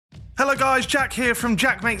Hello guys, Jack here from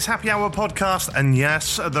Jack Makes Happy Hour podcast, and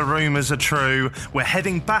yes, the rumours are true. We're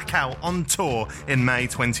heading back out on tour in May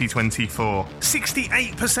 2024.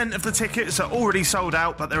 68% of the tickets are already sold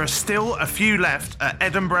out, but there are still a few left at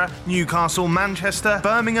Edinburgh, Newcastle, Manchester,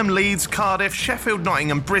 Birmingham, Leeds, Cardiff, Sheffield,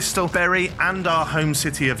 Nottingham, Bristol, Bury, and our home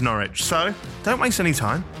city of Norwich. So, don't waste any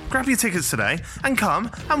time. Grab your tickets today and come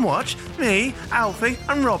and watch me, Alfie,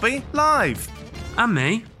 and Robbie live. And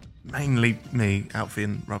me. Mainly me, Alfie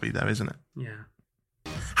and Robbie though, isn't it? Yeah.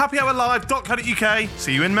 happyhourlive.co.uk.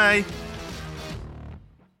 See you in May.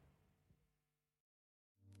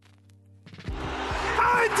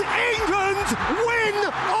 And England win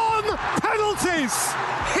on penalties.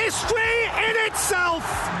 History in itself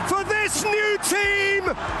for this new team,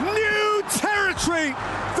 new territory.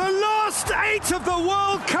 The last 8 of the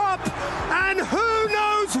World Cup, and who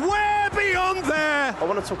knows where beyond there. I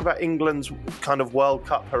want to talk about England's kind of World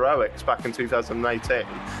Cup heroics back in 2018.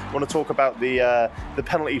 I want to talk about the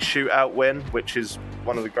penalty shootout win, which is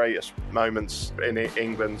one of the greatest moments in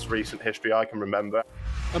England's recent history I can remember.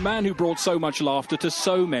 A man who brought so much laughter to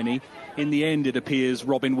so many. In the end, it appears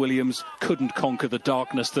Robin Williams couldn't conquer the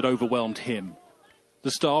darkness that overwhelmed him. The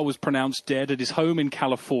star was pronounced dead at his home in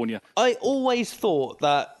California. I always thought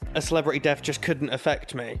that a celebrity death just couldn't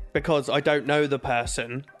affect me because I don't know the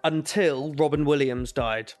person until Robin Williams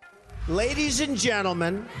died. Ladies and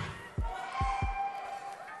gentlemen,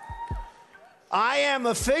 I am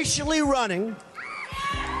officially running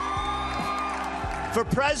for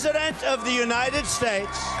President of the United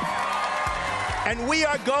States, and we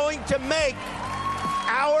are going to make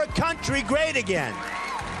our country great again.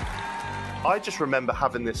 I just remember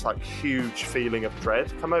having this like huge feeling of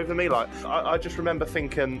dread come over me. Like I just remember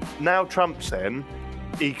thinking, now Trump's in,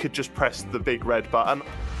 he could just press the big red button.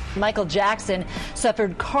 Michael Jackson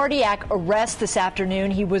suffered cardiac arrest this afternoon.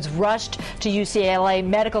 He was rushed to UCLA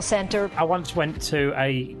Medical Center. I once went to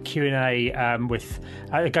a Q&A with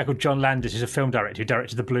a guy called John Landis, who's a film director who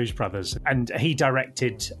directed The Blues Brothers. And he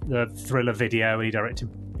directed the Thriller video, and he directed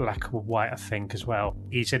Black or White, I think, as well.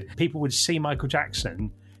 He said people would see Michael Jackson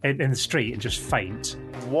in the street and just faint.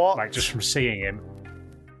 What? Like, just from seeing him.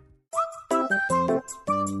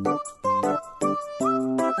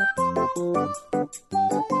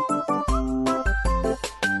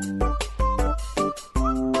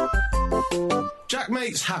 Jack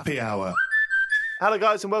Makes Happy Hour. Hello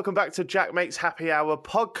guys, and welcome back to Jack Makes Happy Hour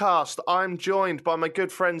podcast. I'm joined by my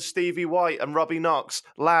good friends Stevie White and Robbie Knox.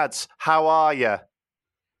 Lads, how are you?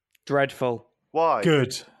 Dreadful. Why?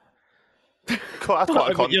 Good. That's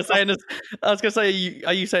quite a con- You're saying this, I was going to say,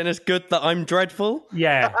 are you saying it's good that I'm dreadful?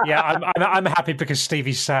 Yeah. I'm happy because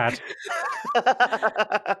Stevie's sad.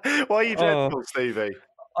 Why are you dreadful, Stevie?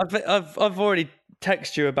 I've already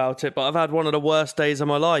texted you about it, but I've had one of the worst days of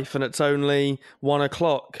my life, and it's only 1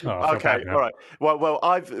 o'clock. Oh, okay, all right.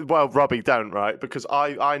 Well, Robbie, don't, right? Because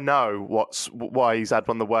I know why he's had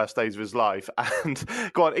one of the worst days of his life. And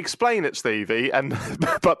go on, explain it, Stevie. And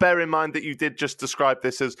but bear in mind that you did just describe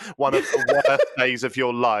this as one of the worst days of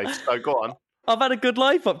your life. So go on. I've had a good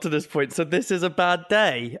life up to this point, so this is a bad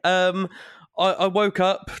day. I woke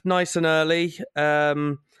up nice and early,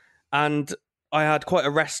 and I had quite a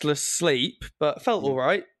restless sleep, but felt all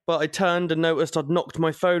right. But I turned and noticed I'd knocked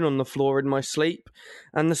my phone on the floor in my sleep,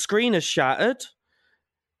 and the screen has shattered.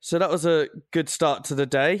 So that was a good start to the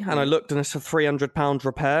day. And I looked, and it's a £300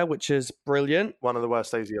 repair, which is brilliant. One of the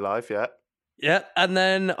worst days of your life, yeah. Yeah, and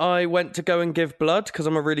then I went to go and give blood, because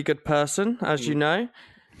I'm a really good person, as you know.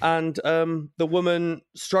 And the woman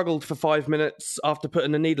struggled for 5 minutes after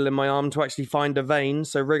putting a needle in my arm to actually find a vein,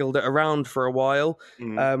 so wriggled it around for a while,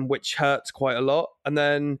 which hurts quite a lot, and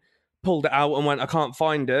then pulled it out and went, I can't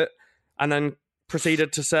find it, and then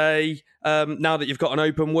proceeded to say, now that you've got an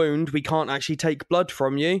open wound, we can't actually take blood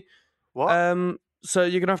from you. What? So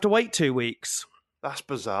you're going to have to wait 2 weeks. That's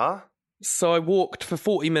bizarre. So I walked for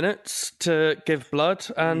 40 minutes to give blood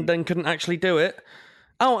and then couldn't actually do it.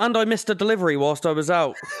 Oh, and I missed a delivery whilst I was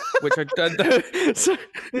out, which I don't. So,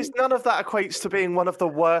 None of that equates to being one of the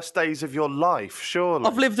worst days of your life, surely.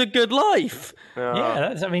 I've lived a good life.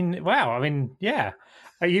 Yeah, yeah.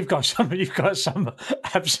 You've got some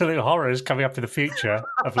absolute horrors coming up in the future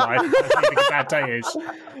of life. I think a bad day is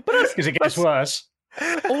because it gets worse.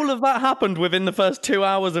 All of that happened within the first 2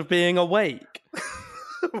 hours of being awake.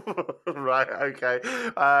 Right, okay.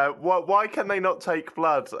 Why can they not take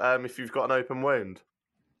blood if you've got an open wound?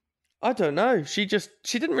 I don't know. She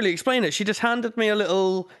didn't really explain it. She just handed me a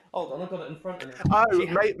little. Hold on, I've got it in front of me. Oh,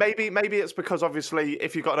 maybe it's because obviously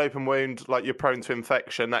if you've got an open wound, like you're prone to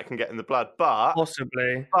infection, that can get in the blood. But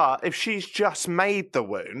possibly. But if she's just made the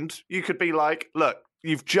wound, you could be like, look,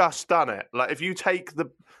 you've just done it. Like, if you take the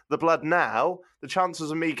blood now, the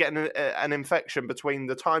chances of me getting an infection between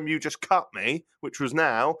the time you just cut me, which was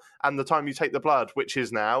now, and the time you take the blood, which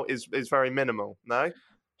is now, is very minimal. No.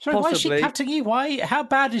 Sorry, why is she Possibly. cutting you? Why? How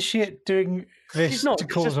bad is she at doing this She's not. to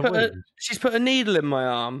cause a wound? She's put a needle in my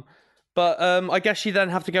arm. But I guess she then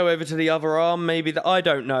have to go over to the other arm, maybe that I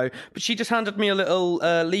don't know. But she just handed me a little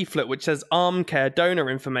leaflet which says arm care donor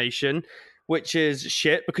information, which is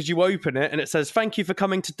shit because you open it and it says thank you for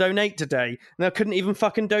coming to donate today. And I couldn't even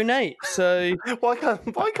fucking donate. So why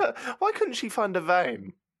couldn't she find a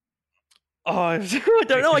vein? Oh, I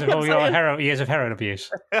don't know. I Because of kept all your saying... years of heroin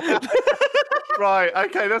abuse. Right,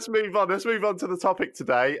 okay, let's move on. Let's move on to the topic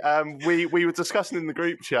today. We were discussing in the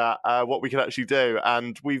group chat what we could actually do,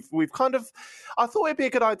 and we've kind of, I thought it'd be a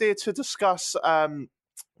good idea to discuss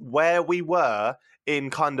where we were in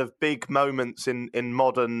kind of big moments in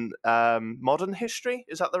modern history.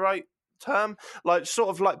 Is that the right term? Like sort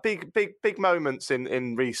of like big moments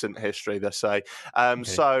in recent history, let's say. Okay.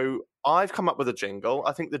 So I've come up with a jingle.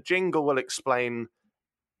 I think the jingle will explain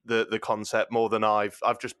the concept more than I've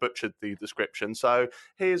just butchered the description. So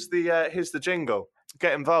here's the jingle.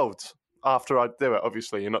 Get involved after I do it.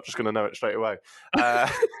 Obviously, you're not just going to know it straight away.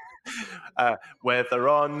 Whether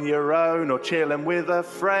on your own or chilling with a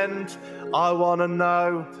friend, I want to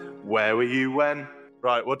know, where were you when?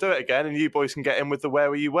 Right, we'll do it again, and you boys can get in with the where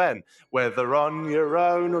were you when. Whether on your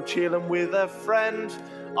own or chilling with a friend,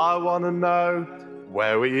 I want to know,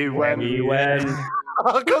 where were you when? Where were you when?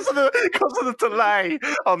 Because of the delay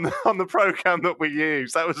on the program that we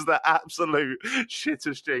use, that was the absolute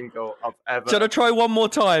shittest jingle I've ever. Shall I try one more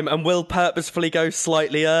time and we'll purposefully go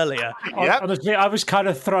slightly earlier? Yep. Honestly, I was kind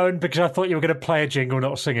of thrown because I thought you were going to play a jingle,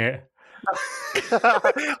 not sing it.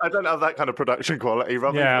 I don't have that kind of production quality,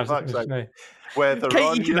 Robin. Yeah, Whether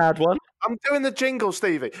Katie can add one. I'm doing the jingle,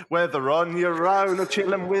 Stevie. Whether on your own or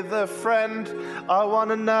chilling with a friend, I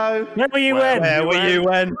want to know. Where were you when? Where were you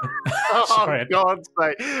when? Oh, Sorry. God's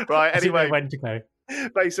sake. Right, anyway. When to go.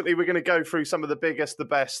 Basically, we're going to go through some of the biggest, the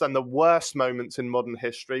best, and the worst moments in modern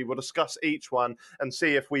history. We'll discuss each one and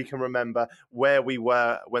see if we can remember where we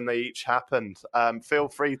were when they each happened. Feel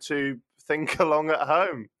free to think along at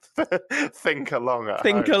home. Think along at home.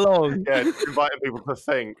 Think along. Yeah, inviting people to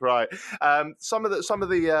think. Right. Some of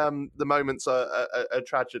the moments are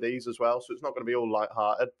tragedies as well, so it's not going to be all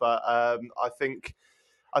lighthearted. But I think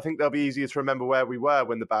they'll be easier to remember where we were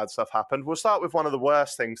when the bad stuff happened. We'll start with one of the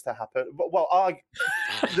worst things to happen. Well,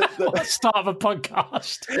 Start of a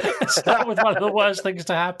podcast. Start with one of the worst things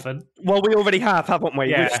to happen. Well, we already have, haven't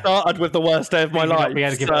we? Yeah. We've started with the worst day of my life.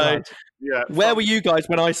 So, yeah, where were you guys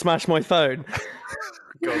when I smashed my phone?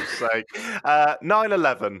 God's sake.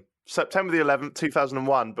 9/11. September the 11th,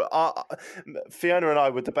 2001. But Fiona and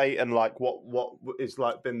I were debating like what is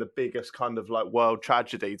like been the biggest kind of like world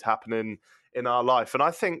tragedy to happen in our life, and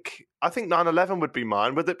I think 9/11 would be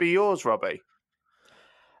mine. Would it be yours, Robbie?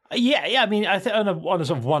 Yeah. I mean, I think on a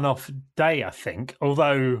sort of one-off day, I think.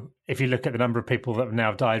 Although, if you look at the number of people that have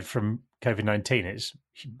now died from COVID-19, it's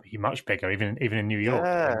much bigger, even in New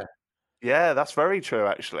York. Yeah, that's very true.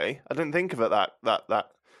 Actually, I didn't think of it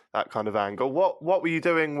that kind of angle. What were you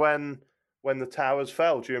doing when the towers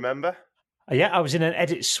fell? Do you remember? Yeah, I was in an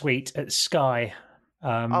edit suite at Sky,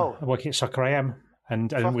 working at Soccer AM.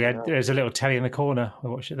 And there's a little telly in the corner. I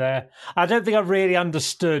watched it there. I don't think I really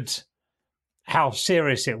understood how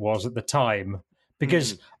serious it was at the time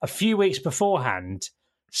because a few weeks beforehand,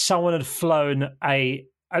 someone had flown a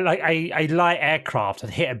light aircraft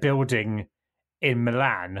and hit a building in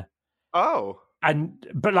Milan. Oh,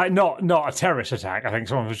 but like not a terrorist attack. I think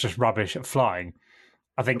someone was just rubbish at flying.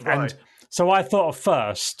 I think, right. And so I thought at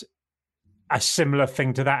first a similar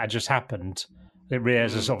thing to that had just happened. It really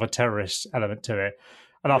has a sort of a terrorist element to it.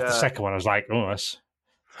 And after the second one, I was like, oh,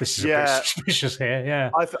 this is a bit suspicious here. Yeah.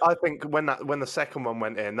 I think when the second one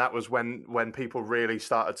went in, that was when people really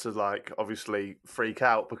started to like obviously freak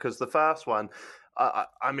out because the first one,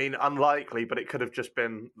 I mean, unlikely, but it could have just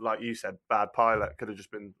been like you said, bad pilot. Could have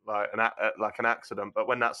just been like an accident. But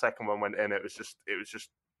when that second one went in,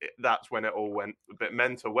 that's when it all went a bit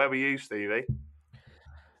mental. Where were you, Stevie?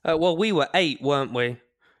 Well, we were 8, weren't we?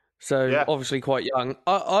 So obviously quite young.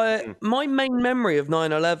 My main memory of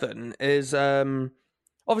 9/11 is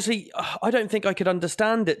obviously I don't think I could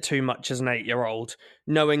understand it too much as an 8-year-old,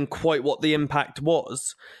 knowing quite what the impact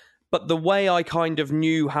was. But the way I kind of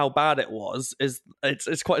knew how bad it was is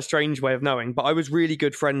it's quite a strange way of knowing. But I was really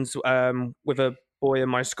good friends with a boy in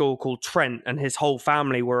my school called Trent, and his whole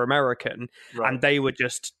family were American, and they were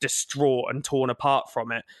just distraught and torn apart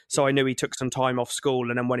from it. So I knew he took some time off school,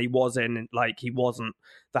 and then when he was in, like, he wasn't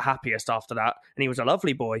the happiest after that, and he was a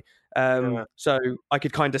lovely boy. So I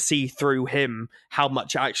could kind of see through him how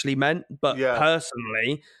much it actually meant. But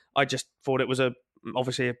personally, I just thought it was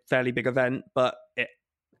obviously a fairly big event, but it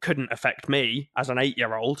couldn't affect me as an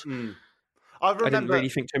 8-year-old. I didn't really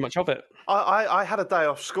think too much of it. I had a day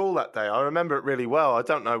off school that day. I remember it really well. I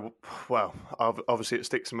don't know. Well, obviously it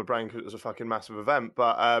sticks in my brain because it was a fucking massive event.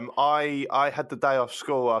 But I had the day off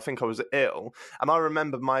school. I think I was ill. And I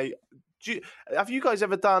remember have you guys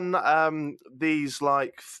ever done these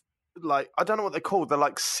like I don't know what they're called. They're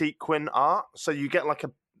like sequin art. So you get like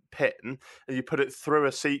a pin and you put it through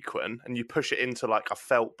a sequin and you push it into like a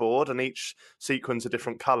felt board and each sequin's a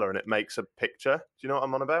different colour and it makes a picture. Do you know what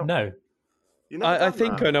I'm on about? No. I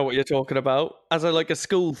think I know what you're talking about. As a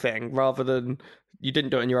school thing, rather than you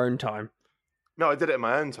didn't do it in your own time. No, I did it in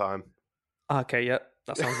my own time. Okay, yeah,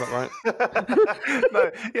 that sounds about right. No,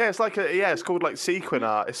 yeah, it's like it's called like sequin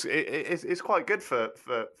art. It's quite good for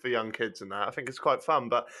young kids and that. I think it's quite fun.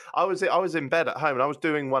 But I was in bed at home and I was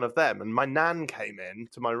doing one of them, and my nan came in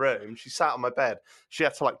to my room. She sat on my bed. She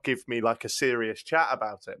had to like give me like a serious chat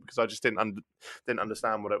about it because I just didn't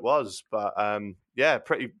understand what it was. But yeah,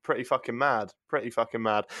 pretty fucking mad. Pretty fucking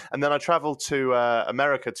mad. And then I travelled to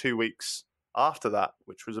America 2 weeks after that,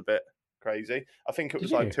 which was a bit crazy. I think it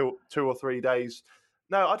was like 2 or 3 days.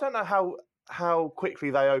 No, I don't know how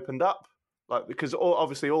quickly they opened up. Like because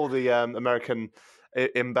obviously all the American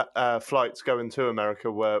flights going to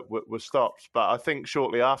America were stopped. But I think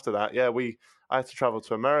shortly after that, I had to travel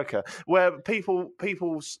to America, where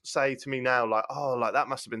people say to me now, like, oh, like that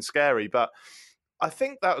must have been scary. But I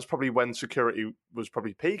think that was probably when security was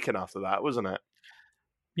probably peaking after that, wasn't it?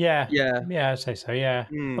 Yeah, I'd say so. Yeah,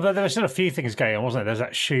 although there were still a few things going on, wasn't there? There's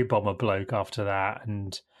that shoe bomber bloke after that,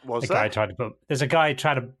 and there's a guy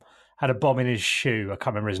had a bomb in his shoe. I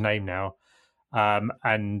can't remember his name now,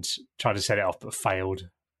 and tried to set it off but failed.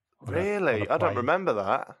 Really, I don't remember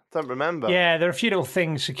that. Don't remember. Yeah, there are a few little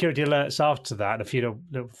things, security alerts after that, and a few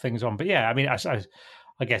little things on. But yeah, I mean,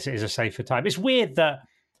 I guess it is a safer time. It's weird that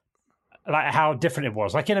like how different it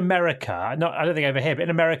was. Like in America, I don't think over here, but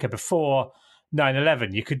in America before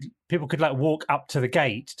 9/11, people could like walk up to the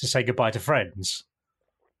gate to say goodbye to friends.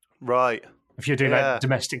 Right. If you're doing like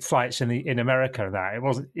domestic flights in America and that, it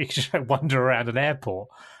wasn't. You could just like wander around an airport.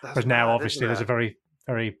 But now, obviously, there's a very,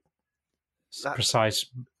 very precise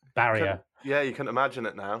barrier. You can imagine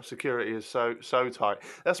it now. Security is so tight.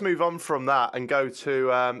 Let's move on from that and go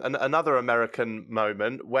to another American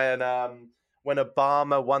moment when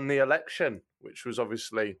Obama won the election, which was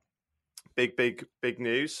obviously big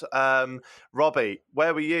news. Robbie,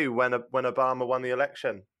 where were you when Obama won the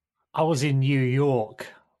election? I was in New York,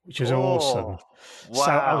 which was awesome. Wow.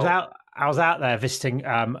 So I was out there visiting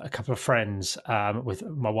a couple of friends with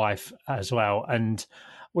my wife as well, and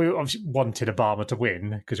we obviously wanted Obama to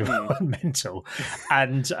win because we were mental,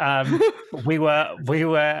 and we were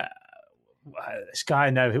this guy I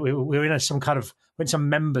know. We were in some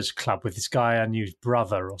members club with this guy I knew's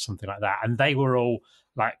brother or something like that, and they were all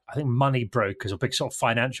like, I think, money brokers or big sort of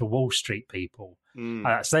financial Wall Street people.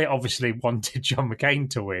 So they obviously wanted John McCain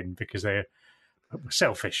to win because they were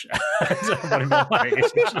selfish, wanting more money,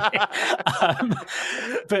 essentially.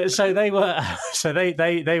 But so they were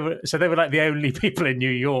like the only people in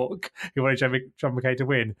New York who wanted John McCain to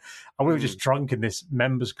win, and we were just drunk in this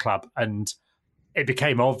members club, and it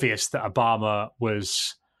became obvious that Obama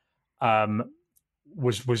was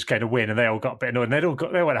going to win, and they all got a bit annoyed,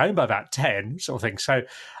 and they went home by about 10 sort of thing. So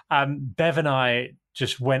Bev and I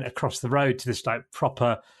just went across the road to this like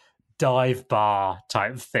proper dive bar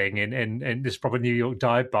type thing in this proper New York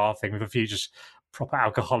dive bar thing with a few just proper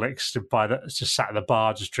alcoholics just sat at the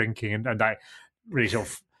bar just drinking and like really sort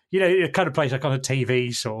of, the kind of place like on a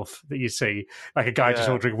TV sort of that you see, like a guy just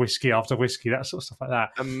ordering whiskey after whiskey, that sort of stuff like that.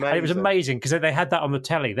 And it was amazing because they had that on the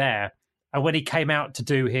telly there, and when he came out to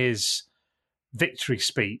do his victory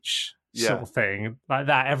speech sort of thing like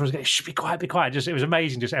that, everyone's going, shh, be quiet. It was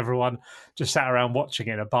amazing, just everyone just sat around watching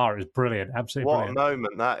it in a bar. It was brilliant, absolutely brilliant. What a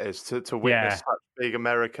moment that is to witness such big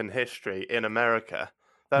American history in America.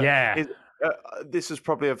 This is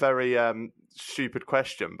probably a very stupid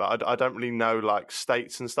question, but I don't really know like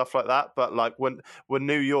states and stuff like that, but like when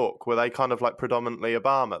New York, were they kind of like predominantly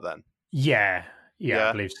Obama then? Yeah,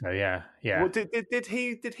 I believe so. Yeah. Well, did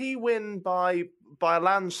he win by a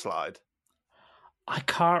landslide? I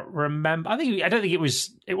can't remember. I don't think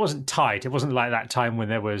it wasn't tight. It wasn't like that time when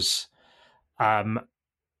there was, what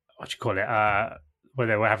do you call it? Where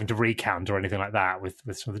they were having to recount or anything like that with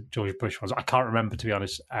some of the George Bush ones. I can't remember, to be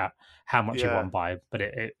honest, how much he won by, but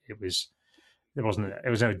it was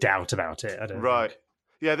no doubt about it. I don't think.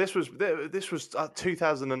 Yeah, this was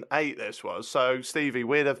 2008. This was so Stevie,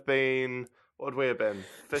 we'd have been What would we have been?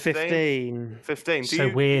 15. 15. It's so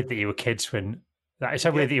weird that you were kids when... It's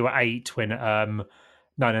so weird that you were 8 when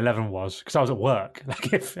 9/11 was, because I was at work.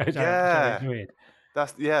 It's weird.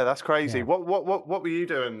 That's crazy. Yeah. What were you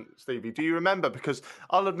doing, Stevie? Do you remember? Because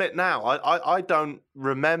I'll admit now, I don't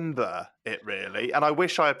remember it really, and I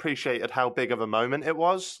wish I appreciated how big of a moment it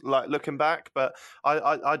was, like looking back. But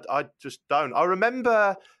I just don't. I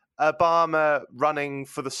remember Obama running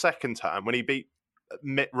for the second term when he beat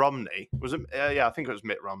Mitt Romney. Was it? Yeah, I think it was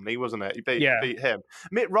Mitt Romney, wasn't it? He beat him.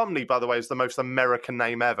 Mitt Romney, by the way, is the most American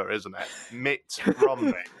name ever, isn't it? Mitt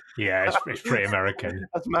Romney. Yeah, it's pretty American.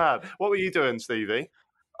 That's mad. What were you doing, Stevie?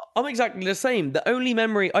 I'm exactly the same. The only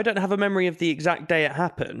memory, I don't have a memory of the exact day it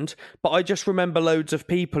happened, but I just remember loads of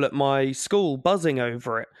people at my school buzzing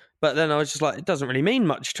over it. But then I was just like, it doesn't really mean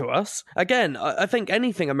much to us. Again, I think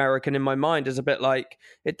anything American in my mind is a bit like,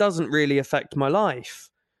 it doesn't really affect my life.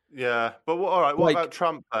 Yeah, but all right. What about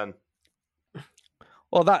Trump then?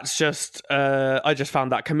 Well, that's just I just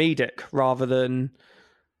found that comedic rather than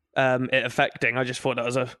it affecting. I just thought that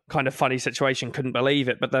was a kind of funny situation. Couldn't believe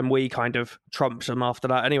it, but then we kind of trumped him after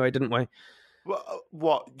that anyway, didn't we?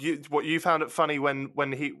 What you found it funny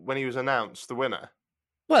when he was announced the winner?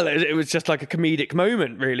 Well, it was just like a comedic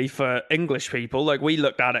moment, really, for English people. Like, we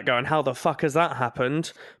looked at it going, how the fuck has that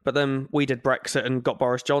happened? But then we did Brexit and got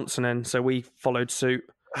Boris Johnson in, so we followed suit.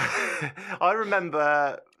 I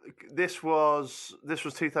remember this was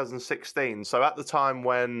 2016. So at the time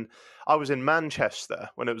when I was in Manchester,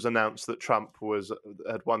 when it was announced that Trump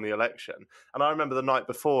had won the election, and I remember the night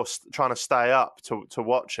before trying to stay up to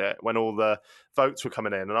watch it when all the votes were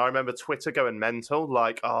coming in, and I remember Twitter going mental.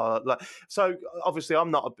 So obviously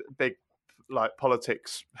I'm not a big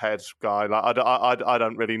politics head guy. I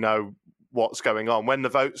don't really know what's going on when the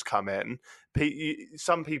votes come in.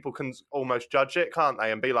 Some people can almost judge it, can't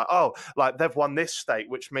they, and be like, oh, like they've won this state,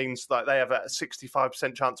 which means like they have a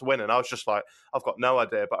 65% chance of winning. I was just like, I've got no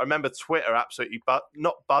idea. But I remember Twitter absolutely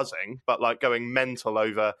not buzzing, but like going mental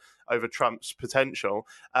over Trump's potential.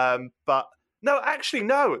 But no, actually,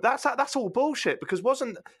 no, that's all bullshit, because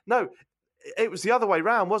it was the other way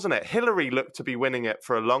round, wasn't it? Hillary looked to be winning it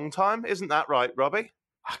for a long time. Isn't that right, Robbie?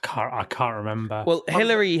 I can't remember. Well,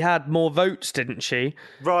 Hillary had more votes, didn't she?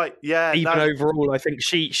 Right, yeah. Even overall, I think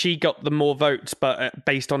she got the more votes, but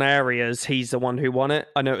based on areas, he's the one who won it.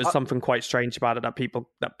 I know it was something quite strange about it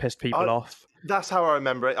that pissed people off. That's how I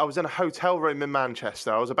remember it. I was in a hotel room in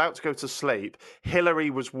Manchester. I was about to go to sleep.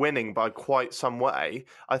 Hillary was winning by quite some way.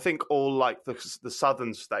 I think all like the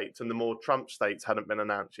southern states and the more Trump states hadn't been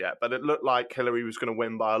announced yet, but it looked like Hillary was going to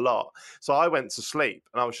win by a lot. So I went to sleep,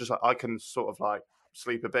 and I was just like, I can sort of like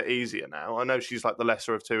sleep a bit easier now. I know she's like the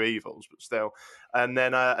lesser of two evils, but still. And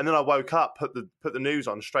then I woke up, put the news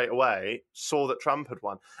on straight away, saw that Trump had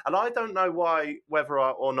won, and I don't know whether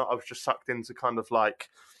or not I was just sucked into kind of like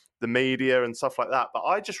the media and stuff like that, but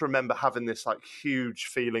I just remember having this like huge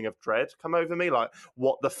feeling of dread come over me, like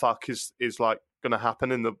what the fuck is like going to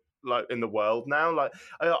happen in the world now. Like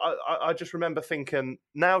I just remember thinking,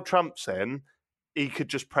 now Trump's in, he could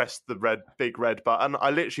just press the big red button. I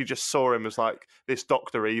literally just saw him as like this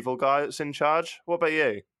Dr. Evil guy that's in charge. What about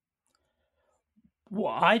you?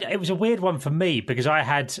 Well, it was a weird one for me because I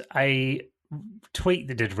had a tweet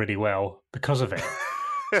that did really well because of it.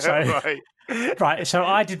 So, right. So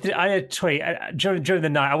I had a tweet during the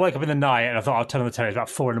night. I woke up in the night and I thought I'll turn on the telly. It was about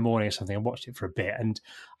 4 a.m. or something. I watched it for a bit, and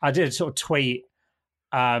I did a sort of tweet.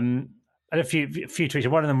 And a few tweets.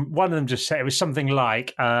 One of them just said it was something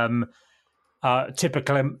like,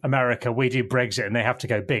 "Typical America, we do Brexit and they have to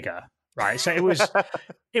go bigger." Right. So it was I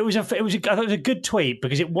thought it was a good tweet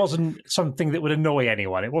because it wasn't something that would annoy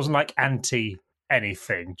anyone. It wasn't like anti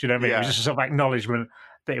anything. Do you know what I mean? Yeah. It was just a sort of acknowledgement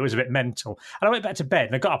that it was a bit mental. And I went back to bed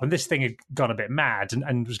and I got up and this thing had gone a bit mad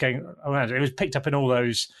and was going around. It was picked up in all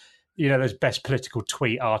those, those best political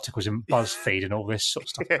tweet articles in BuzzFeed and all this sort of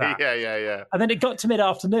stuff. Yeah. And then it got to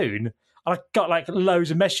mid-afternoon and I got like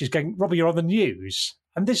loads of messages going, "Robbie, you're on the news."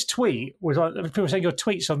 And this tweet was like, people saying your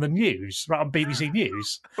tweet's on the news, right, on BBC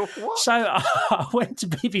News. What? So I went to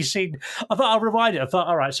BBC. I thought I'll rewind it. I thought,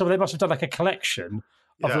 all right, so they must have done like a collection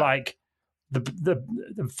of like the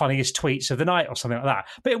funniest tweets of the night or something like that.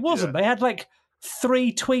 But it wasn't. They had like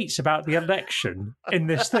 3 tweets about the election in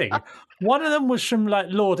this thing. One of them was from like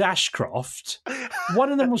Lord Ashcroft,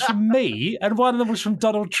 one of them was from me, and one of them was from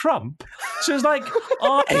Donald Trump. So it's like,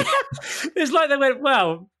 it's like they went,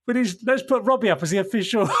 well, let's put Robbie up as the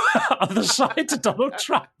official other side to Donald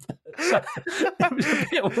Trump. So it was a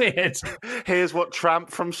bit weird. Here's what Tramp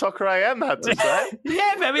from Soccer AM had to say.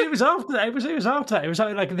 Yeah, but I mean, it was after that. It was after that. It was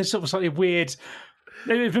like this sort of slightly weird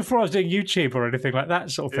before I was doing YouTube or anything like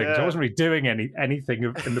that sort of thing. So I wasn't really doing anything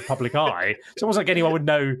in the public eye. So it wasn't like anyone would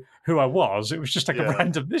know who I was. It was just like a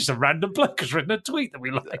random bloke has written a tweet that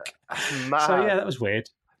we like. Mad. So yeah, that was weird.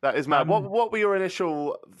 That is mad. What were your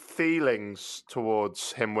initial feelings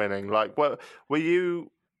towards him winning? Like, were you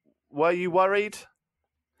worried?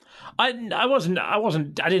 I wasn't.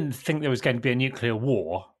 I didn't think there was going to be a nuclear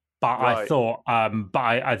war, but Right. I thought.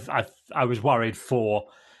 But I was worried for.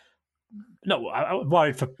 No, I was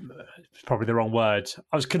worried for. It's probably the wrong word.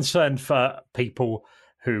 I was concerned for people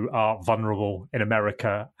who are vulnerable in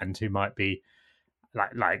America and who might be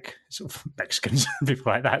like sort of Mexicans,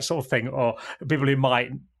 people like that sort of thing, or people who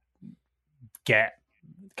might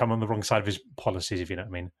come on the wrong side of his policies, if you know what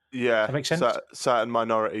I mean. Yeah, Does that make sense? Certain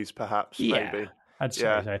minorities, perhaps. Maybe. I'd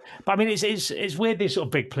say so. But I mean, it's weird, these sort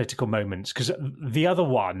of big political moments, because the other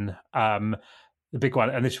one, the big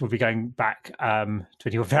one, and this will be going back to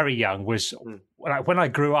when you were very young, was when I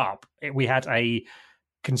grew up, we had a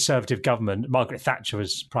Conservative government. Margaret Thatcher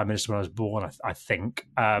was Prime Minister when I was born, I think.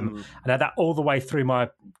 And I had that all the way through my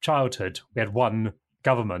childhood. We had one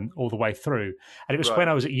government all the way through. And it was when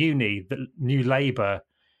I was at uni that New Labour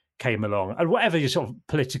came along. And whatever your sort of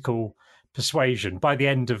political persuasion, by the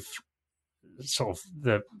end of sort of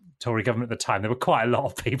the Tory government at the time, there were quite a lot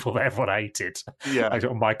of people that everyone hated. Yeah. Like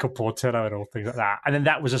sort of Michael Portillo and all things like that. And then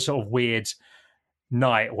that was a sort of weird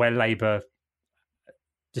night where Labour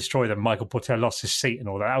destroyed them. Michael Portillo lost his seat and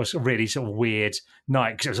all that. That was a really sort of weird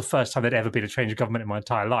night because it was the first time there'd ever been a change of government in my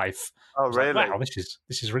entire life. Oh, really? Like, wow, this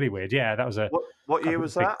is really weird. Yeah, that was a what year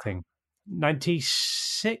was big that? thing.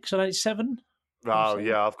 96 or 97? Oh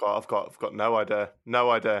yeah, I've got no idea.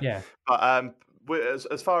 Yeah. But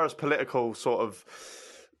as far as political sort of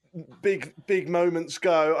big moments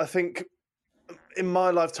go, I think in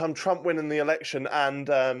my lifetime, Trump winning the election and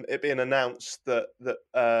it being announced that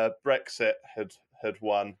Brexit had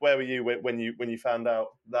won. Where were you when you found out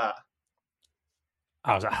that?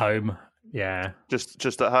 I was at home. Yeah.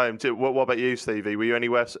 Just at home. What about you, Stevie? Were you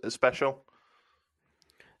anywhere special?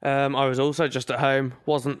 I was also just at home.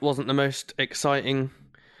 Wasn't the most exciting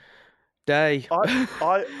day. You'd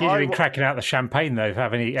have been cracking out the champagne though, for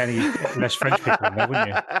having any less French people in there, wouldn't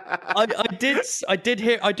you? I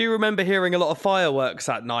do remember hearing a lot of fireworks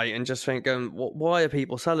that night and just thinking, why are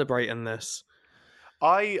people celebrating this?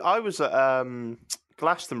 I was at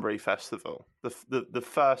Glastonbury Festival, the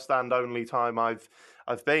first and only time I've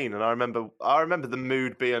been, and I remember the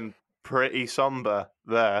mood being pretty somber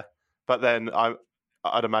there. But then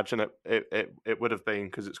I'd imagine it would have been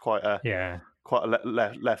because it's quite a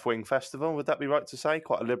left wing festival. Would that be right to say?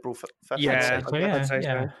 Quite a liberal festival. Yeah, I'd say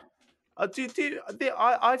so.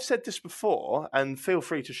 I've said this before, and feel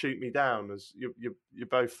free to shoot me down, as you're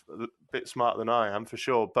both a bit smarter than I am for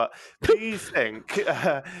sure. But do you think?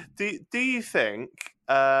 Do you think?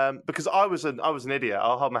 Because I was an idiot.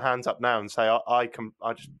 I'll hold my hands up now and say I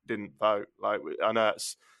just didn't vote. Like, I know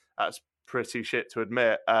that's pretty shit to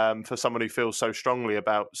admit for someone who feels so strongly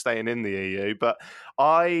about staying in the EU, but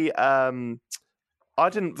I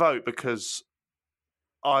didn't vote because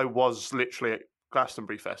I was literally at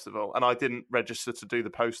Glastonbury Festival and I didn't register to do the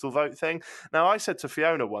postal vote thing. Now, I said to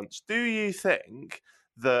Fiona once, do you think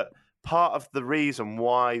that part of the reason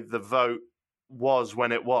why the vote was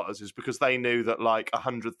when it was is because they knew that like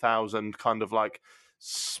 100,000 kind of like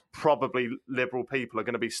probably liberal people are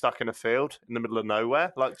going to be stuck in a field in the middle of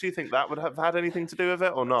nowhere? Like, do you think that would have had anything to do with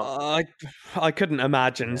it or not? I couldn't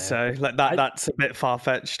imagine so. Like that's a bit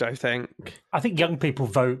far-fetched, I think. I think young people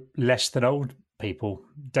vote less than old people,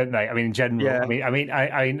 don't they? I mean, in general. Yeah. I mean,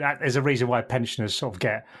 there's a reason why pensioners sort of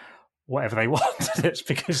get whatever they want. It's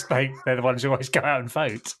because they're the ones who always go out and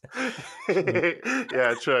vote.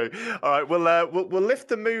 Yeah, true. All right, we'll lift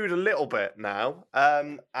the mood a little bit now,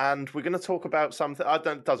 and we're going to talk about something.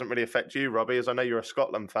 Doesn't really affect you, Robbie, as I know you're a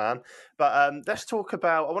Scotland fan. But I want to talk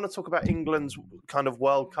about England's kind of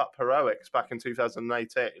World Cup heroics back in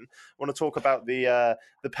 2018. I want to talk about the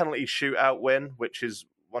penalty shootout win, which is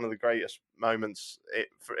one of the greatest moments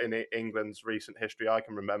in England's recent history I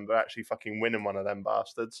can remember, actually fucking winning one of them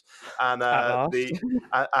bastards, and the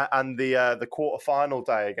quarter-final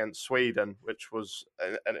day against Sweden, which was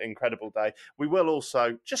an incredible day. We will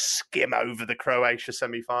also just skim over the Croatia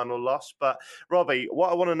semi-final loss. But Robbie, what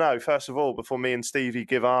I want to know first of all, before me and Stevie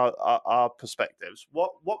give our perspectives,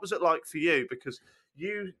 what was it like for you? Because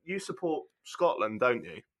you support Scotland, don't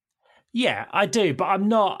you? Yeah, I do, but I'm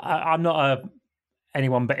not a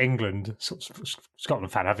anyone but England Scotland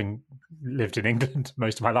fan, having lived in England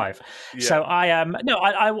most of my life. Yeah. So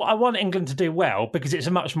I want England to do well because it's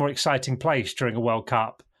a much more exciting place during a World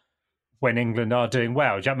Cup when England are doing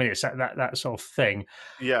well. Do you know what I mean? It's that sort of thing.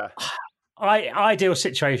 Yeah. ideal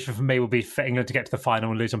situation for me would be for England to get to the final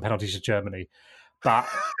and lose on penalties to Germany. But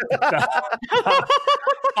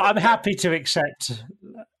I'm happy to accept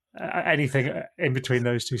anything in between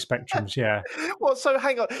those two spectrums, yeah. Well, so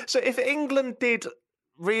hang on. So if England did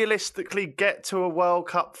realistically get to a World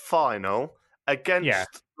Cup final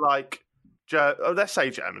against, let's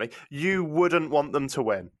say Germany, you wouldn't want them to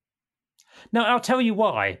win? No, I'll tell you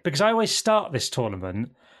why. Because I always start this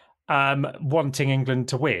tournament wanting England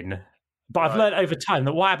to win. But I've learned over time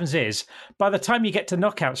that what happens is, by the time you get to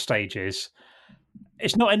knockout stages,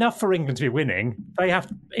 it's not enough for England to be winning.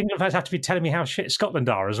 England fans have to be telling me how shit Scotland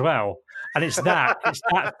are as well, and it's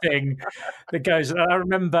that thing that goes. I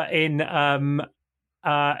remember in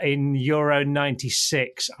Euro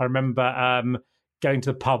 '96, I remember going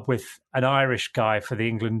to the pub with an Irish guy for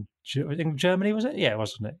the Germany, was it? Yeah,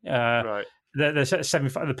 wasn't it? Right. The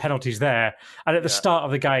the penalties there, and at the start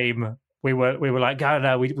of the game, we were like, oh,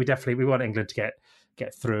 no, we definitely want England to get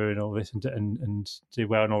through and all this and do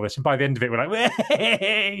well and all this. And by the end of it, we're like,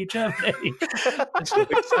 hey, Germany.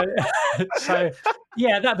 so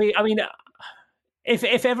yeah, that'd be, I mean,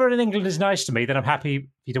 if everyone in England is nice to me, then I'm happy for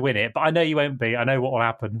you to win it. But I know you won't be. I know what will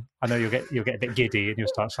happen. I know you'll get a bit giddy and you'll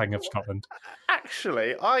start saying of Scotland.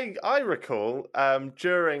 Actually, I recall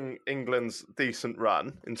during England's decent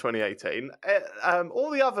run in 2018, all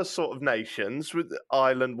the other sort of nations, with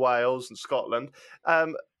Ireland, Wales and Scotland,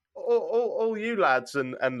 all you lads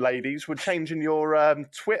and ladies were changing your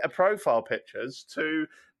Twitter profile pictures to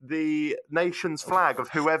the nation's flag of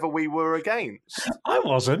whoever we were against. I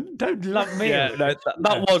wasn't. Don't love me. Yeah, no,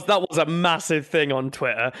 that was a massive thing on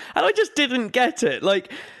Twitter, and I just didn't get it.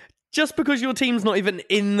 Like, just because your team's not even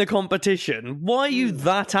in the competition, why are you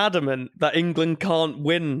that adamant that England can't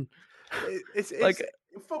win? It's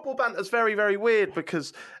football banter's very, very weird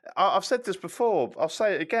because I've said this before. I'll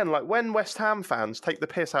say it again. Like, when West Ham fans take the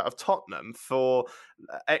piss out of Tottenham for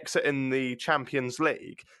exiting the Champions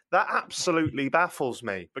League, that absolutely baffles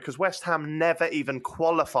me because West Ham never even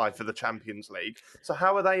qualified for the Champions League. So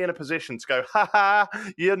how are they in a position to go,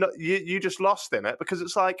 you just lost in it? Because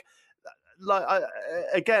it's like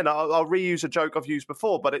again, I'll reuse a joke I've used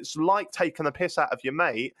before, but it's like taking the piss out of your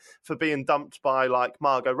mate for being dumped by like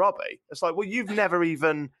Margot Robbie. It's like, well, you've never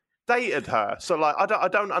even dated her, so like, I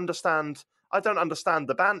don't understand. I don't understand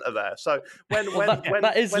the banter there. So when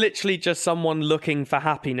that is literally just someone looking for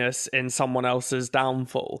happiness in someone else's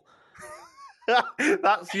downfall.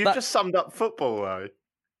 You've just summed up football, though.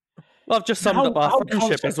 Well, I've just summed up our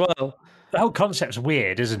friendship as well. The whole concept's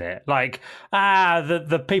weird, isn't it? Like,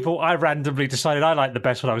 the people I randomly decided I liked the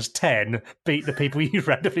best when I was 10 beat the people you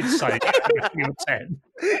randomly decided when you were 10.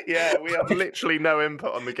 Yeah, we have literally no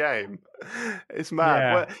input on the game. It's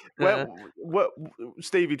mad. Yeah. Where,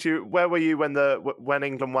 Stevie, where were you when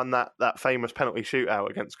England won that famous penalty shootout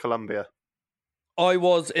against Colombia? I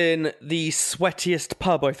was in the sweatiest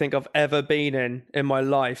pub I think I've ever been in my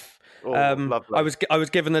life. Oh, lovely. I was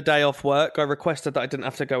given the day off work. I requested that I didn't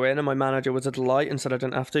have to go in, and my manager was a delight and said I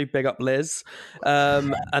didn't have to. Big up Liz.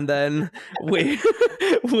 And then we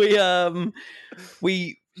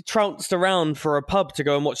trounced around for a pub to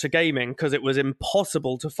go and watch the gaming because it was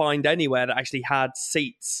impossible to find anywhere that actually had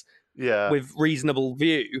seats with reasonable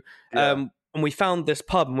view. And we found this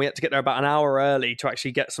pub, and we had to get there about an hour early to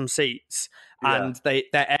actually get some seats. And their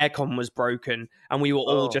aircon was broken, and we were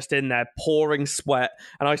all just in there pouring sweat.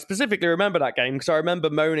 And I specifically remember that game because I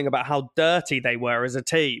remember moaning about how dirty they were as a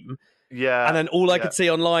team. Yeah. And then all I could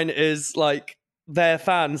see online is like their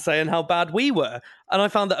fans saying how bad we were. And I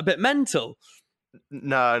found that a bit mental.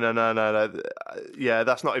 No. Yeah,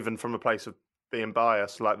 that's not even from a place of being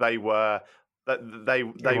biased. Like, they were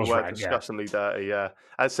disgustingly dirty, yeah.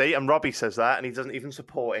 And Robbie says that, and he doesn't even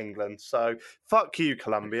support England. So fuck you,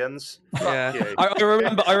 Colombians. Fuck you. I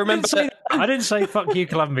remember. I didn't say fuck you,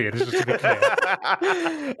 Colombians. Just to be clear.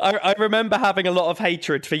 I remember having a lot of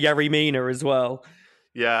hatred for Yerry Mina as well.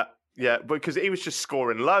 Yeah, because he was just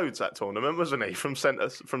scoring loads that tournament, wasn't he? From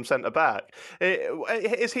centre back.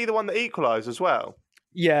 Is he the one that equalised as well?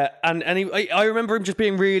 Yeah, and I remember him just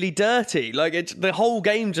being really dirty. Like, the whole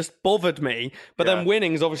game just bothered me. But then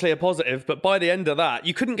winning is obviously a positive. But by the end of that,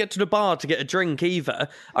 you couldn't get to the bar to get a drink either.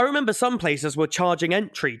 I remember some places were charging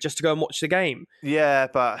entry just to go and watch the game. Yeah,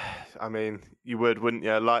 but I mean, you wouldn't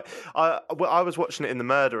you? Like, I was watching it in the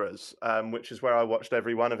Murderers, which is where I watched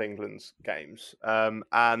every one of England's games.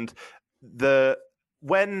 And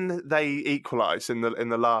when they equalised in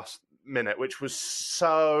the last minute, which was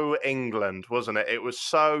so England, wasn't it? It was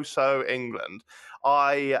so England.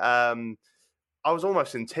 I was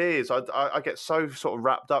almost in tears. I get so sort of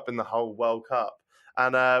wrapped up in the whole World Cup,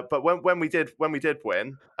 But when we did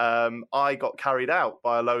win, I got carried out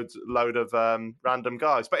by a load of random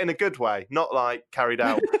guys, but in a good way, not like carried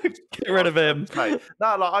out. Get rid of him. No,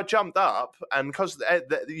 like I jumped up, and because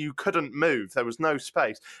you couldn't move, there was no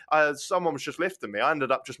space. Someone was just lifting me. I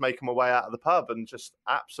ended up just making my way out of the pub and just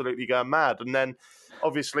absolutely going mad. And then,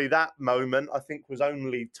 obviously, that moment I think was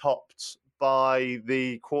only topped by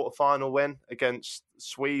the quarterfinal win against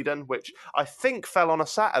Sweden, which I think fell on a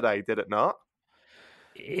Saturday, did it not?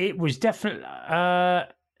 It was definitely,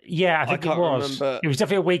 yeah, I think it was. Remember. It was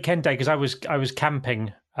definitely a weekend day because I was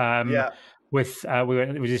camping. With we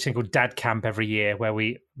did this thing called Dad Camp every year, where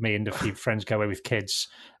me and a few friends go away with kids.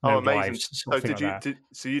 No amazing! Wives,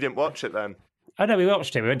 So you didn't watch it then? Oh no, we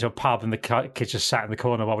watched it. We went to a pub and the kids just sat in the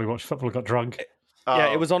corner while we watched football and got drunk.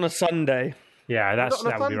 Yeah, it was on a Sunday. Yeah, that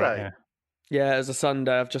would be right. Yeah, it was a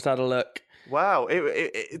Sunday. I've just had a look. Wow!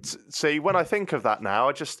 It's see, when I think of that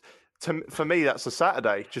now, for me, that's a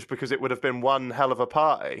Saturday, just because it would have been one hell of a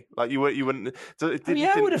party. Like you wouldn't. I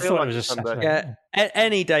would have thought it was a Saturday. Yeah,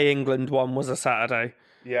 any day England won was a Saturday.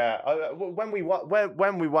 Yeah, when we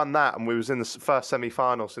won that, and we was in the first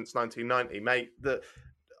semi-final since 1990, mate.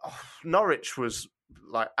 Norwich was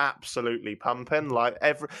like absolutely pumping. Like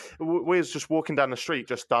we was just walking down the street,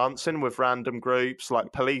 just dancing with random groups,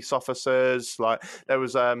 like police officers. Like there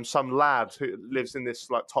was some lad who lives in this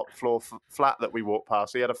like top floor flat that we walked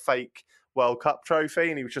past. He had a fake World Cup trophy,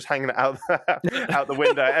 and he was just hanging it out out the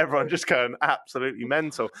window. Everyone just going absolutely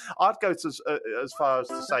mental. I'd go to as far as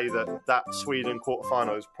to say that Sweden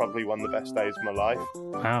quarterfinal is probably one of the best days of my life.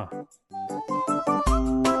 Wow.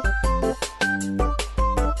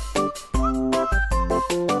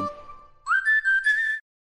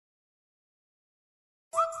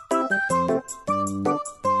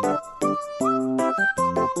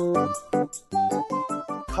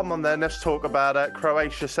 Come on then, let's talk about it.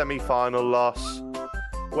 Croatia semi-final loss.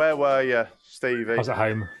 Where were you, Stevie? I was at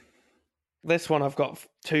home. This one I've got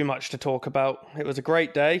too much to talk about. It was a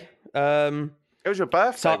great day. It was your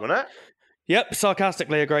birthday, wasn't it? Yep,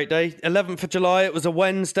 sarcastically a great day. 11th of July, it was a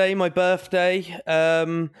Wednesday, my birthday.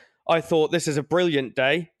 I thought this is a brilliant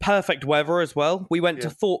day. Perfect weather as well. We went to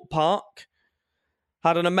Thorpe Park.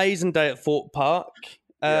 Had an amazing day at Thorpe Park.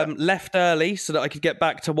 Left early so that I could get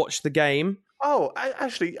back to watch the game. Oh,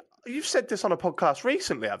 actually, you've said this on a podcast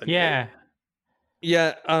recently, haven't you?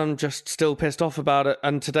 Yeah, I'm just still pissed off about it.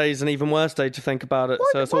 And today's an even worse day to think about it.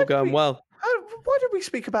 So it's all going well. Why did we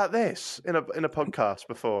speak about this in a podcast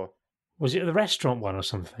before? Was it the restaurant one or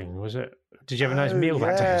something? Was it? Did you have a nice meal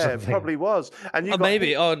that day or something? Yeah, it probably was. And you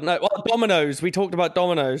maybe. Oh no, Domino's. We talked about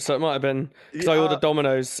Domino's, so it might have been because I ordered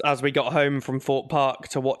Domino's as we got home from Thorpe Park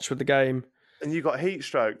to watch with the game. And you got heat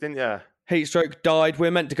stroke, didn't you? Heat stroke, died. We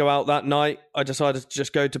were meant to go out that night. I decided to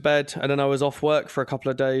just go to bed, and then I was off work for a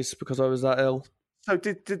couple of days because I was that ill. So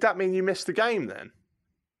did that mean you missed the game then?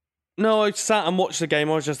 No, I sat and watched the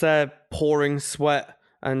game. I was just there pouring sweat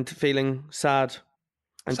and feeling sad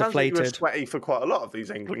and Sounds deflated. Like you were sweaty for quite a lot of these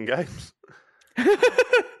England games.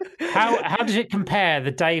 How does it compare?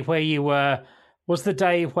 The day where you was the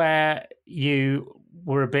day where you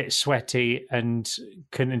were a bit sweaty and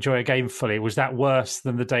couldn't enjoy a game fully. Was that worse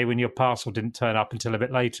than the day when your parcel didn't turn up until a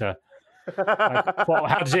bit later?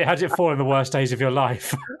 How does it fall in the worst days of your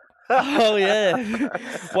life? Oh yeah.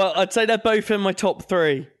 Well, I'd say they're both in my top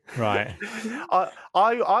three. Right.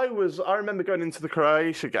 I remember going into the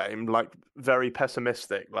Croatia game like very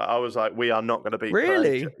pessimistic. Like I was like, we are not going to beat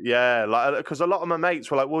Really? Croatia. Yeah, like because a lot of my mates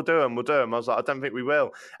were like, we'll do them. I was like, I don't think we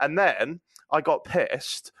will. And then I got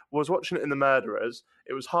pissed. Was watching it in the Murderers.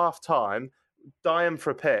 It was half time, dying for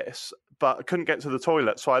a piss, but I couldn't get to the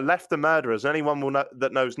toilet. So I left the Murderers. Anyone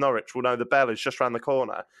that knows Norwich will know the Bell is just around the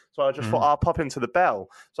corner. So I just thought I'll pop into the Bell.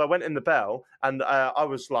 So I went in the Bell, and I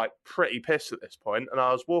was like pretty pissed at this point. And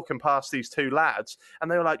I was walking past these two lads,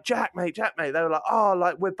 and they were like, Jack, mate. They were like, oh,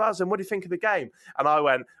 like we're buzzing. What do you think of the game? And I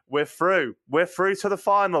went, we're through to the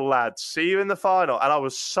final, lads. See you in the final. And I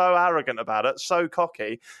was so arrogant about it, so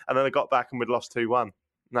cocky. And then I got back and we'd lost 2-1.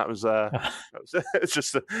 And that was it's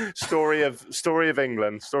just a story of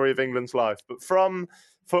England, story of England's life. But from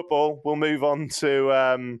football, we'll move on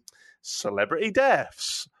to celebrity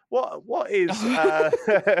deaths. What is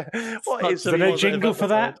what is there a jingle for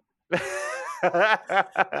that?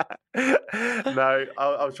 No,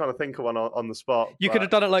 I was trying to think of one on the spot. You could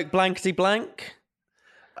have done it like blankety blank.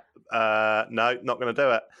 No, not going to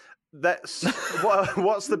do it.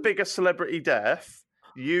 What's the biggest celebrity death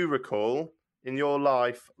you recall in your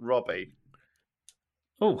life, Robbie?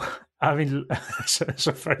 Oh, I mean, it's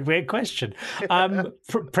a very weird question.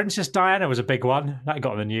 Princess Diana was a big one. That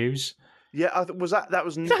got in the news. Yeah, was that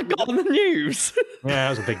was That got on the news.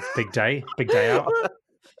 Yeah, that was a big day out.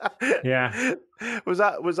 Yeah. Was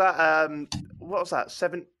that what was that?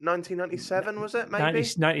 1997 was it? Maybe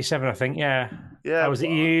 1997, I think. Yeah. Yeah, I was at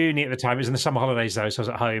uni at the time. It was in the summer holidays though, so I was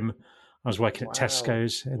at home. I was working at Wow.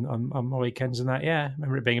 Tesco's on my weekends and that. Yeah, I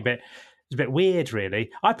remember it being a bit weird. Really,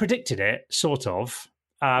 I predicted it, sort of.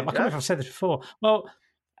 I can't remember if I've said this before. Well,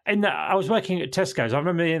 I was working at Tesco's. I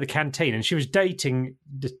remember in the canteen, and she was dating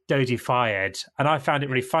Dodi Fayed, and I found it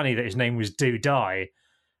really funny that his name was Do Die,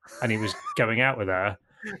 and he was going out with her.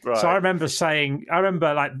 Right. So I remember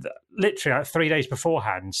like literally like 3 days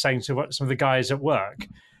beforehand saying to some of the guys at work,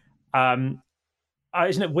 isn't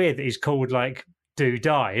it weird that he's called like Do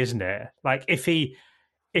Die, isn't it? Like if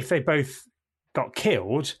they both got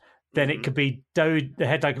killed, then it could be the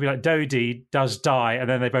headline could be like Dodi does die, and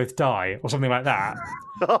then they both die, or something like that.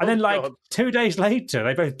 And then like God. 2 days later,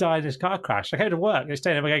 they both died in this car crash. I came to work and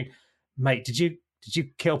staying there going, mate, did you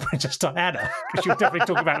kill Princess Diana? Because you were definitely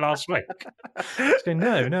talking about it last week. I was going,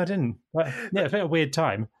 no, I didn't. But, yeah, it's been a weird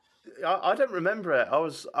time. I don't remember it. I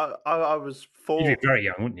was 4. You'd be very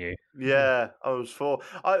young, wouldn't you? Yeah, I was 4.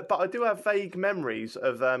 But I do have vague memories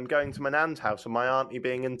of going to my nan's house and my auntie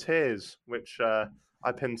being in tears, which I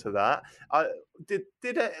pinned to that. Did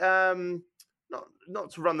it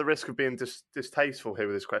not to run the risk of being distasteful here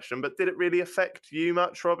with this question, but did it really affect you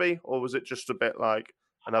much, Robbie, or was it just a bit like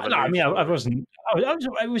another? No, I mean, story? I wasn't.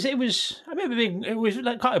 It was. I remember it was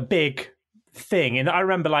like quite a big thing, and I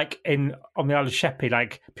remember like on the Isle of Sheppey,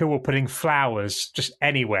 like people were putting flowers just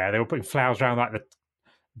anywhere. They were putting flowers around like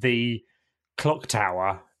the clock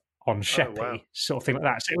tower on Sheppey, wow. sort of thing like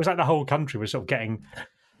that. So it was like the whole country was sort of getting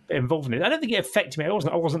involved in it. I don't think it affected me. I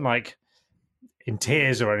wasn't like in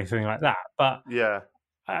tears or anything like that. But yeah,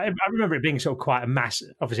 I remember it being sort of quite a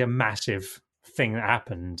massive thing that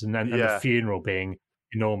happened, and then the funeral being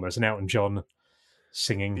enormous, and Elton John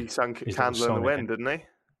singing. He sang his "Candle in the song Wind," again. didn't he?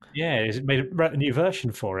 Yeah, he wrote a new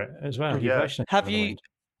version for it as well. New version of Have Candle in the you Wind.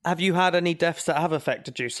 have you had any deaths that have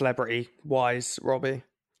affected you, celebrity wise, Robbie?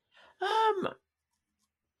 I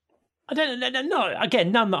don't know. No,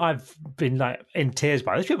 again, none that I've been like in tears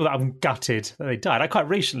by. There's people that I'm gutted that they died. Quite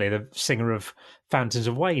recently, the singer of Fountains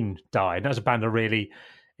of Wayne died. That was a band I really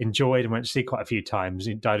enjoyed and went to see quite a few times.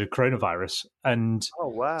 He died of coronavirus, and Oh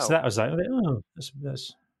wow! so that was like, oh, that's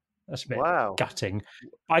a bit Wow. gutting.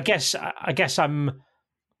 I guess I'm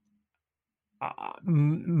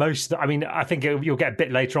most. I mean, I think you'll get a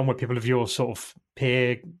bit later on where people of your sort of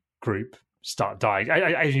peer group start dying.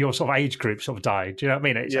 Your sort of age group sort of died. Do you know what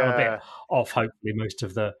I mean? I'm a bit off. Hopefully, most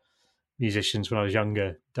of the musicians when I was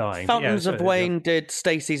younger dying. Fountains of Wayne did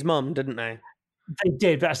Stacey's mum, didn't they? They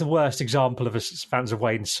did, but that's the worst example of a Fountains of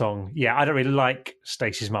Wayne song. Yeah, I don't really like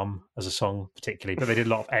Stacey's Mum as a song particularly, but they did a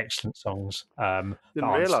lot of excellent songs. Didn't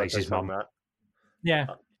realise Stacey's Mum. that. Yeah.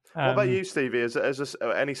 What about you, Stevie? Has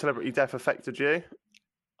any celebrity death affected you?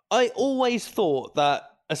 I always thought that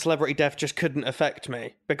a celebrity death just couldn't affect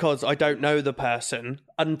me because I don't know the person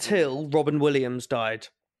until Robin Williams died.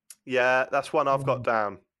 Yeah, that's one I've got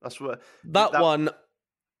down. That's what That one,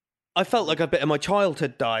 I felt like a bit of my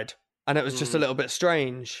childhood died, and it was just a little bit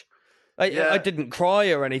strange. I didn't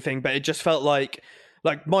cry or anything, but it just felt like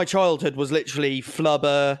my childhood was literally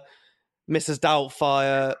Flubber, Mrs.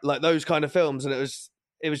 Doubtfire, like those kind of films, and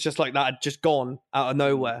it was just like that had just gone out of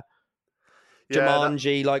nowhere. Yeah,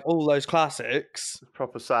 Jumanji, like all those classics.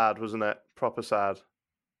 Proper sad, wasn't it? Proper sad.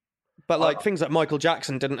 But like things like Michael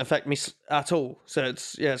Jackson didn't affect me at all, so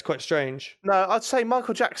it's quite strange. No, I'd say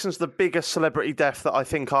Michael Jackson's the biggest celebrity death that I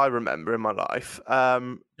think I remember in my life.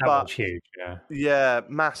 That was huge, yeah. Yeah,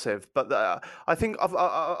 massive. But I think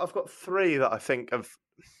I've got 3 that I think of.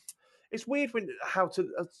 It's weird how to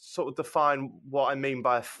sort of define what I mean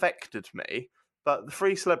by affected me. But the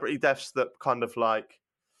 3 celebrity deaths that kind of like,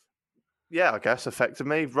 yeah, I guess affected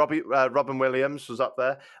me. Robin Williams was up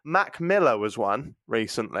there. Mac Miller was one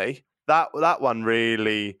recently. That one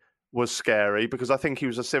really was scary because I think he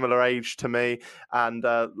was a similar age to me. And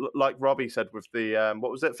like Robbie said with the,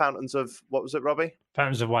 what was it, Robbie?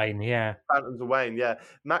 Fountains of Wayne, yeah. Fountains of Wayne, yeah.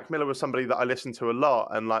 Mac Miller was somebody that I listened to a lot.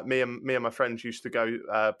 And like me and my friends used to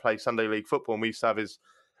go play Sunday League football, and we used to have his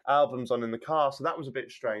albums on in the car. So that was a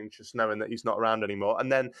bit strange, just knowing that he's not around anymore.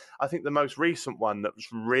 And then I think the most recent one that was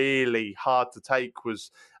really hard to take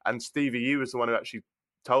was, and Stevie, you was the one who actually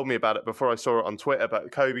told me about it before I saw it on Twitter,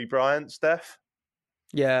 about Kobe Bryant's death.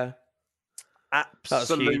 Yeah.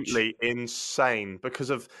 Absolutely insane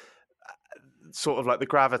because of sort of like the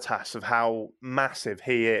gravitas of how massive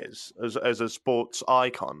he is as a sports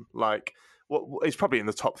icon. Like he's probably in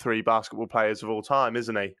the top 3 basketball players of all time,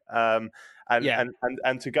 isn't he? And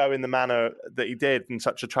to go in the manner that he did in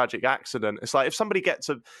such a tragic accident, it's like if somebody gets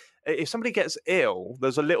ill,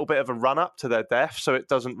 there's a little bit of a run up to their death, so it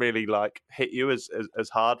doesn't really like hit you as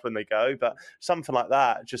hard when they go. But something like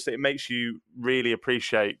that, just it makes you really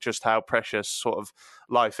appreciate just how precious sort of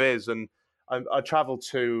life is. And I travelled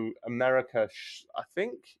to America, I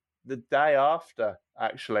think the day after,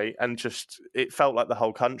 actually, and just it felt like the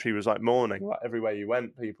whole country was like mourning. Like everywhere you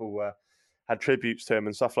went, people had tributes to him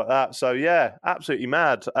and stuff like that. So yeah, absolutely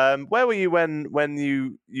mad. Where were you when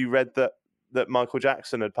you read that Michael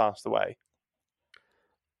Jackson had passed away?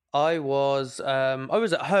 I was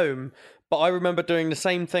at home, but I remember doing the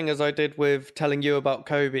same thing as I did with telling you about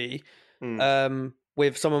Kobe.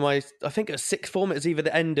 With some of my, I think it was sixth form. It was either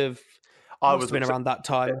the end of. I must have been around that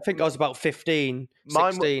time. I think I was about 15,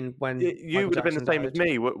 16 when you would have been the same as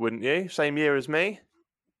me, wouldn't you? Same year as me?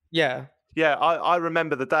 Yeah. Yeah, I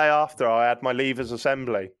remember the day after I had my leavers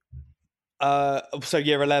assembly. So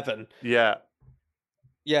year 11. Yeah.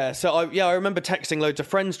 Yeah, so I remember texting loads of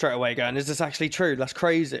friends straight away going, is this actually true? That's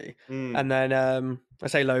crazy. And then I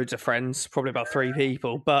say loads of friends, probably about 3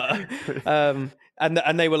 people, but and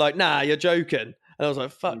they were like, nah, you're joking. And I was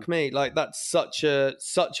like, fuck me, like that's such a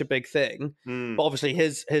big thing. But obviously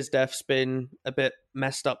his death's been a bit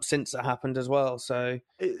messed up since it happened as well. So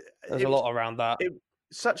there's a lot around that.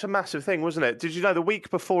 Such a massive thing, wasn't it? Did you know the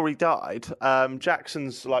week before he died,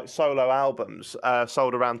 Jackson's like solo albums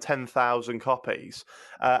sold around 10,000 copies,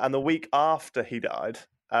 and the week after he died,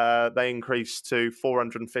 they increased to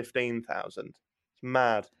 415,000. It's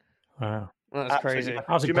mad. Wow, that's crazy.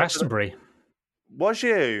 I was at Glastonbury. Was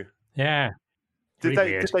you? Yeah. Did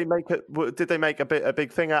they make a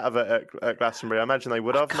big thing out of it at Glastonbury? I imagine they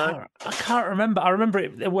would have. No, I can't remember. I remember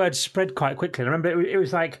the word spread quite quickly. I remember it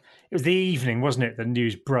was the evening, wasn't it? The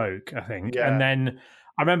news broke, I think, and then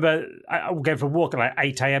I remember I was going for a walk at like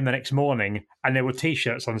 8 a.m. the next morning, and there were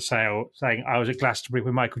T-shirts on sale saying I was at Glastonbury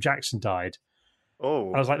when Michael Jackson died.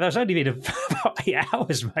 Oh, I was like, that's only been about 8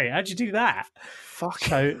 hours, mate. How'd you do that? Fuck.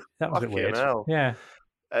 So that was a bit weird. Hell. Yeah.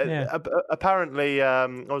 Apparently, I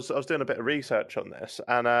was doing a bit of research on this,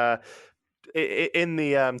 and in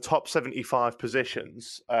the top 75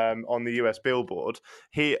 positions on the US Billboard,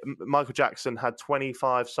 Michael Jackson had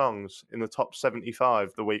 25 songs in the top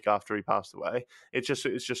 75 the week after he passed away. It's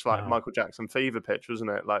just like Michael Jackson fever pitch,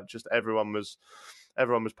 wasn't it? Like just everyone was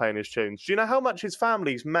playing his tunes. Do you know how much his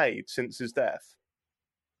family's made since his death?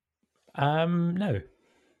 No.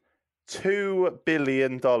 $2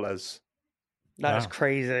 billion. That's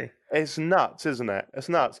crazy. It's nuts, isn't it? It's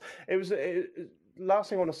nuts. Last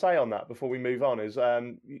thing I want to say on that before we move on is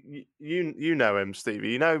you know him, Stevie.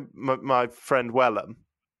 You know my friend Wellham.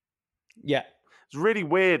 Yeah. It's really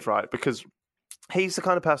weird, right? Because he's the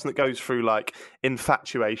kind of person that goes through like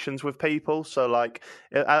infatuations with people. So like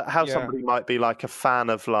how somebody might be like a fan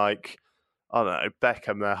of like, I don't know,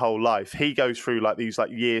 Beckham their whole life. He goes through like these like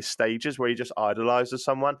year stages where he just idolizes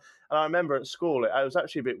someone. And I remember at school, it was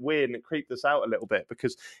actually a bit weird and it creeped us out a little bit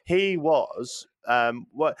because he was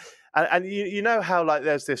you know how like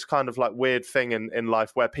there's this kind of like weird thing in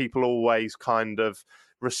life where people always kind of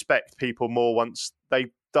respect people more once they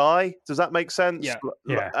die. Does that make sense?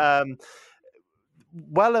 Yeah.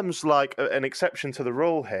 Wellham's like an exception to the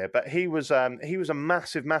rule here, but he was a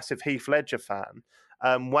massive Heath Ledger fan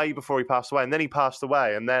way before he passed away, and then he passed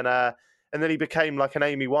away, and then he became like an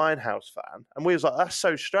Amy Winehouse fan, and we was like, that's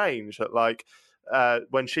so strange that like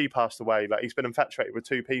when she passed away, like he's been infatuated with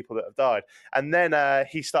 2 people that have died, and then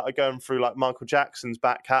he started going through like Michael Jackson's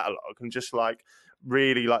back catalogue and just like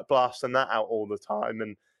really like blasting that out all the time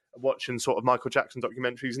and watching sort of Michael Jackson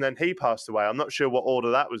documentaries, and then he passed away. I'm not sure what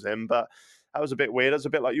order that was in, but that was a bit weird. That's a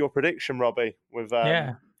bit like your prediction, Robbie, with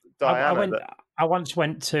Diana. I once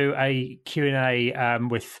went to a Q&A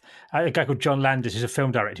with a guy called John Landis, who's a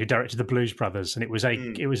film director who directed The Blues Brothers, and it was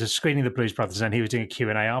a screening of The Blues Brothers, and he was doing a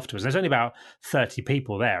Q&A afterwards. There's only about 30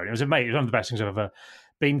 people there, and it was amazing. It was one of the best things I've ever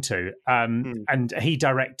been to. And he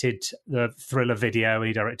directed the Thriller video, and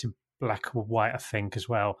he directed Black or White, I think, as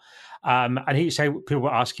well. And people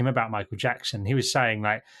were asking him about Michael Jackson. He was saying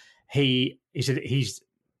like he said he's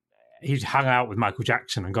hung out with Michael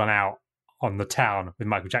Jackson and gone out on the town with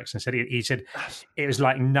Michael Jackson. He said it was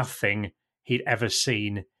like nothing he'd ever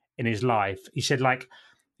seen in his life. He said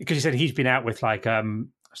because he said he's been out with like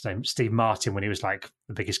Steve Martin when he was like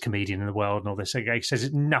the biggest comedian in the world and all this. He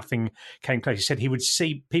says nothing came close. He said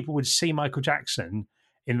people would see Michael Jackson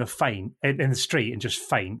in the street and just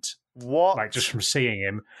faint. What? Like just from seeing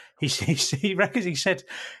him, he reckons he said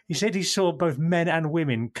he saw both men and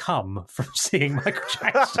women come from seeing Michael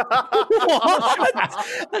Jackson. What?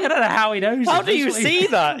 I don't know how he knows. How do you see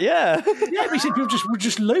that? Yeah, yeah. But he said people would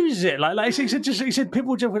just lose it. Like he said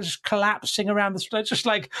people were just collapsing around the street. Just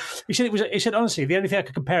like he said He said honestly, the only thing I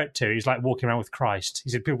could compare it to is like walking around with Christ.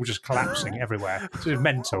 He said people were just collapsing everywhere. It was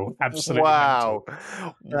mental, absolutely. Wow,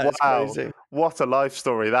 mental. wow, crazy. What a life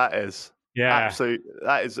story that is. Yeah, absolutely.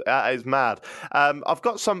 That is mad. I've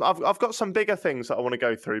got some bigger things that I want to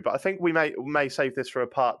go through, but I think we may save this for a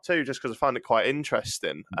part 2, just because I find it quite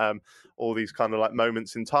interesting. All these kind of like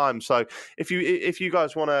moments in time. So if you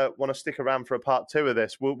guys want to stick around for a part 2 of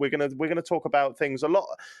this, we're gonna talk about things a lot.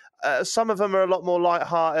 Some of them are a lot more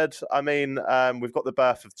lighthearted. I mean, we've got the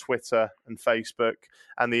birth of Twitter and Facebook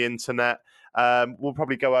and the internet. We'll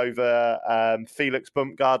probably go over Felix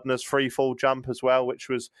Baumgartner's freefall jump as well, which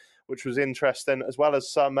was interesting, as well as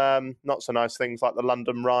some not so nice things like the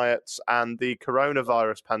London riots and the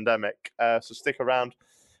coronavirus pandemic. So stick around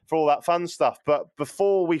for all that fun stuff. But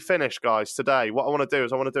before we finish, guys, today, what I want to do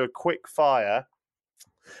is I want to do a quick fire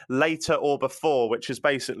later or before, which is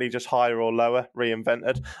basically just higher or lower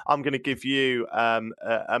reinvented. I'm going to give you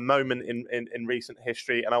a moment in recent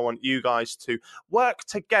history, and I want you guys to work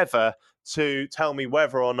together to tell me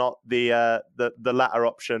whether or not the latter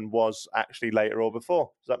option was actually later or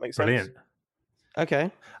before. Does that make sense?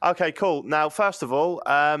 Brilliant. Okay, cool. Now, first of all,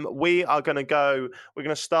 we're going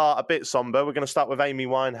to start a bit somber. We're going to start with Amy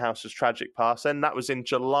Winehouse's tragic passing. That was in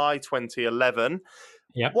July 2011.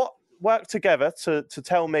 Yeah. What work together to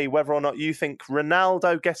tell me whether or not you think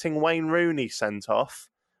Ronaldo getting Wayne Rooney sent off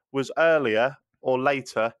was earlier or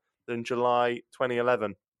later than July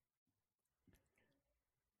 2011?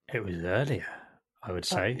 It was earlier, I would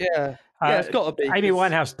say. Yeah, it's got to be. Amy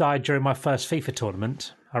Winehouse died during my first FIFA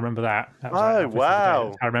tournament. I remember that. Was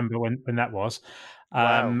wow! I remember when that was.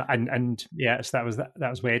 Wow. And yeah, so that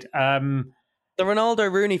was weird. The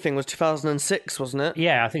Ronaldo Rooney thing was 2006, wasn't it?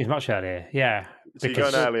 Yeah, I think it's much earlier. Yeah, so you're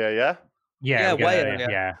going earlier, yeah? Yeah, way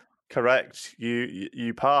earlier. Yeah, correct.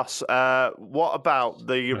 You pass. What about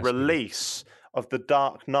the release of The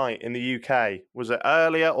Dark Knight in the UK? Was it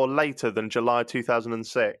earlier or later than July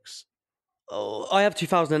 2006? Oh, I have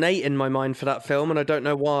 2008 in my mind for that film, and I don't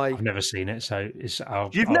know why. I've never seen it, so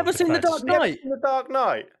You've never seen The Dark Knight? The Dark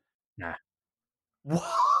Knight? Nah. Wow.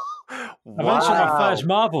 I only saw my first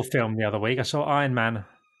Marvel film the other week. I saw Iron Man.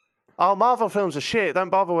 Oh, Marvel films are shit. Don't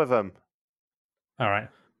bother with them. All right.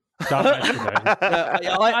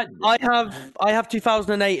 I have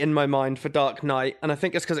 2008 in my mind for Dark Knight, and I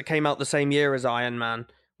think it's because it came out the same year as Iron Man,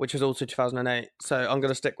 which was also 2008. So I'm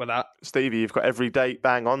going to stick with that. Stevie, you've got every date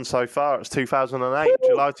bang on so far. It's 2008,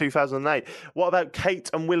 July 2008. What about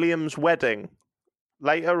Kate and William's wedding?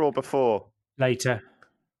 Later or before? Later.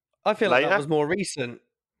 I feel like that was more recent.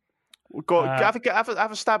 Go on, have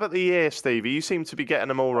a stab at the year, Stevie. You seem to be getting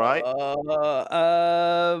them all right.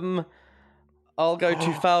 I'll go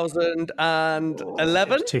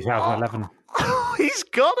 2011. 2011. He's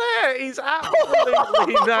got it. He's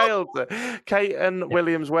absolutely nailed it. Kate and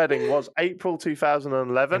William's wedding was April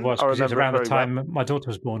 2011. It was around the time my daughter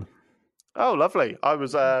was born. Oh, lovely. I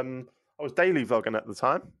was daily vlogging at the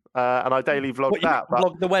time. And I daily vlogged that.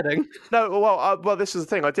 Vlogged the wedding? No, well, this is the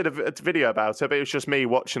thing. I did a video about it, but it was just me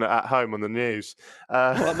watching it at home on the news.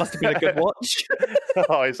 Well, that must have been a good watch.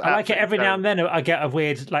 I like it every now and then. I get a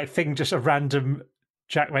weird thing, just a random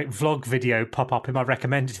Jackmate vlog video pop up in my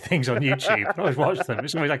recommended things on YouTube. I always watch them.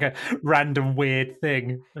 It's always like a random weird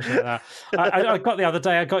thing. Like I got the other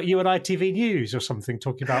day, I got you on ITV News or something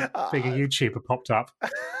talking about being a YouTuber popped up.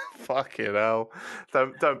 Fucking hell.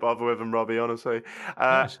 Don't bother with him, Robbie, honestly.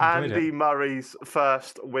 Andy Murray's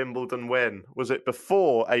first Wimbledon win. Was it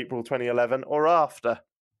before April 2011 or after?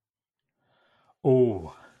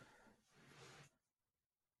 Oh.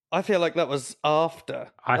 I feel like that was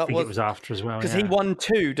after. I think it was after as well. Because he won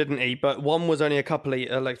 2, didn't he? But one was only a couple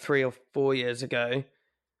of, 3 or 4 years ago.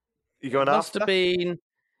 You going after? Must have been...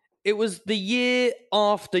 It was the year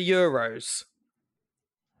after Euros.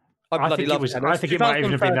 I think it might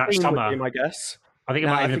even have been that summer. I guess. I think it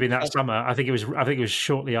might even have been that summer. I think it was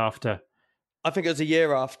shortly after. I think it was a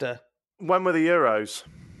year after. When were the Euros?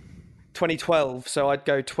 2012. So I'd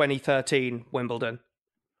go 2013 Wimbledon.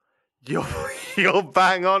 You're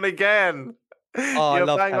bang on again. Oh,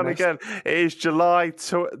 You're bang on again. It is July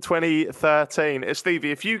 2013.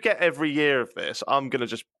 Stevie, if you get every year of this,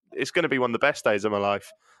 it's going to be one of the best days of my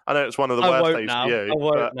life. I know it's one of the worst days for you. I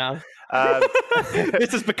won't now.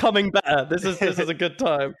 This is becoming better. This is a good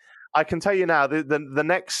time. I can tell you now. The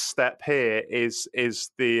next step here is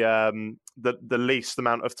the least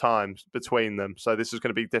amount of time between them. So this is going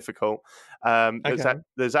to be difficult.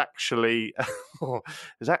 There's actually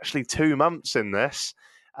 2 months in this.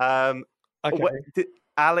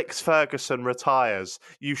 Alex Ferguson retires.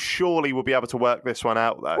 You surely will be able to work this one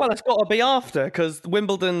out, though. Well, it's got to be after, because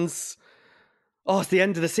Wimbledon's... Oh, it's the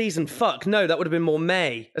end of the season. Fuck, no, that would have been more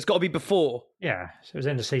May. It's got to be before. Yeah, so it was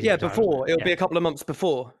end of season. Yeah, before. It'll be a couple of months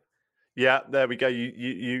before. Yeah, there we go. You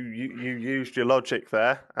used your logic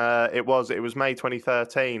there. It was May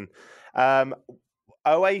 2013.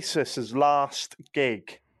 Oasis's last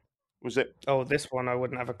gig, was it? Oh, this one I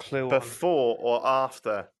wouldn't have a clue before or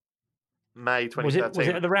after May 2013. Was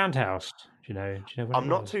it at the Roundhouse? Do you know when I'm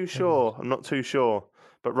not too sure. I'm not too sure.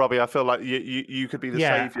 But Robbie, I feel like you could be the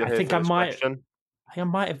savior here. I think for I this might. question. I think I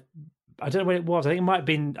might have. I don't know when it was. I think it might have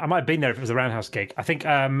been. I might have been there if it was the Roundhouse gig. I think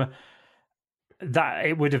that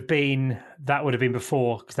it would have been. That would have been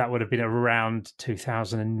before, because that would have been around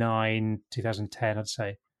 2009, 2010. I'd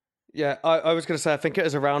say. Yeah, I was going to say, I think it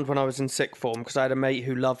was around when I was in sixth form, because I had a mate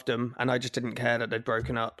who loved them, and I just didn't care that they'd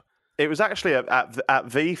broken up. It was actually at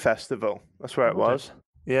V Festival. That's where it was.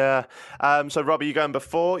 Yeah. So, Robbie, you going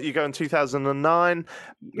before? You go in 2009.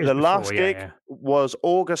 The last gig was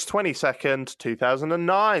August 22nd,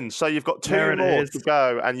 2009. So you've got two more to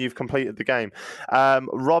go, and you've completed the game.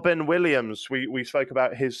 Robin Williams, we spoke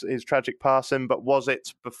about his tragic passing, but was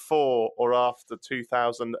it before or after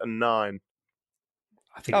 2009?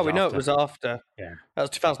 I think we know it was after. Yeah. That was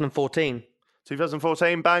 2014.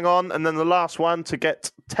 2014, bang on. And then the last one to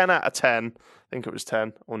get 10 out of 10. I think it was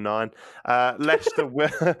 10 or 9. Leicester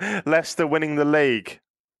winning the league.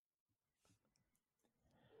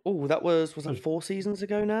 Oh, that was that 4 seasons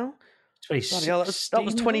ago now? 2016, that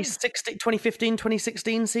was 2015,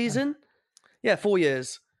 2016 season? Yeah, 4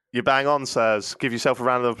 years. You bang on, sirs. Give yourself a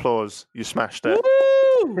round of applause. You smashed it.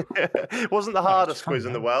 It wasn't the hardest quiz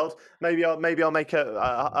in the world. Maybe I'll make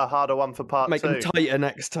a harder one for part 2. Make them tighter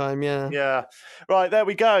next time, yeah. Yeah. Right, there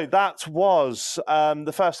we go. That was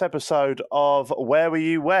the first episode of Where Were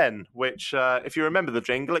You When? Which, if you remember the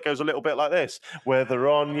jingle, it goes a little bit like this. Whether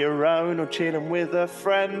on your own or chilling with a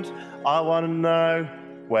friend, I want to know,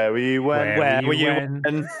 where were you when? Where were you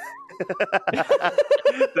when?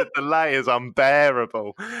 The delay is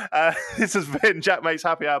unbearable. This has been Jack Mate's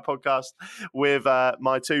Happy Hour podcast with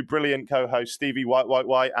my 2 brilliant co-hosts, Stevie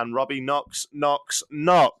White and Robbie Knox.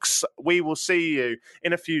 We will see you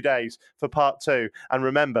in a few days for part 2. And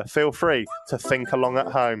remember, feel free to think along at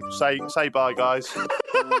home. Say bye, guys.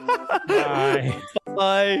 Bye.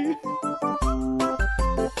 Bye.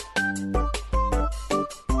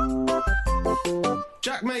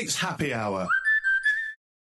 Jack Mate's Happy Hour.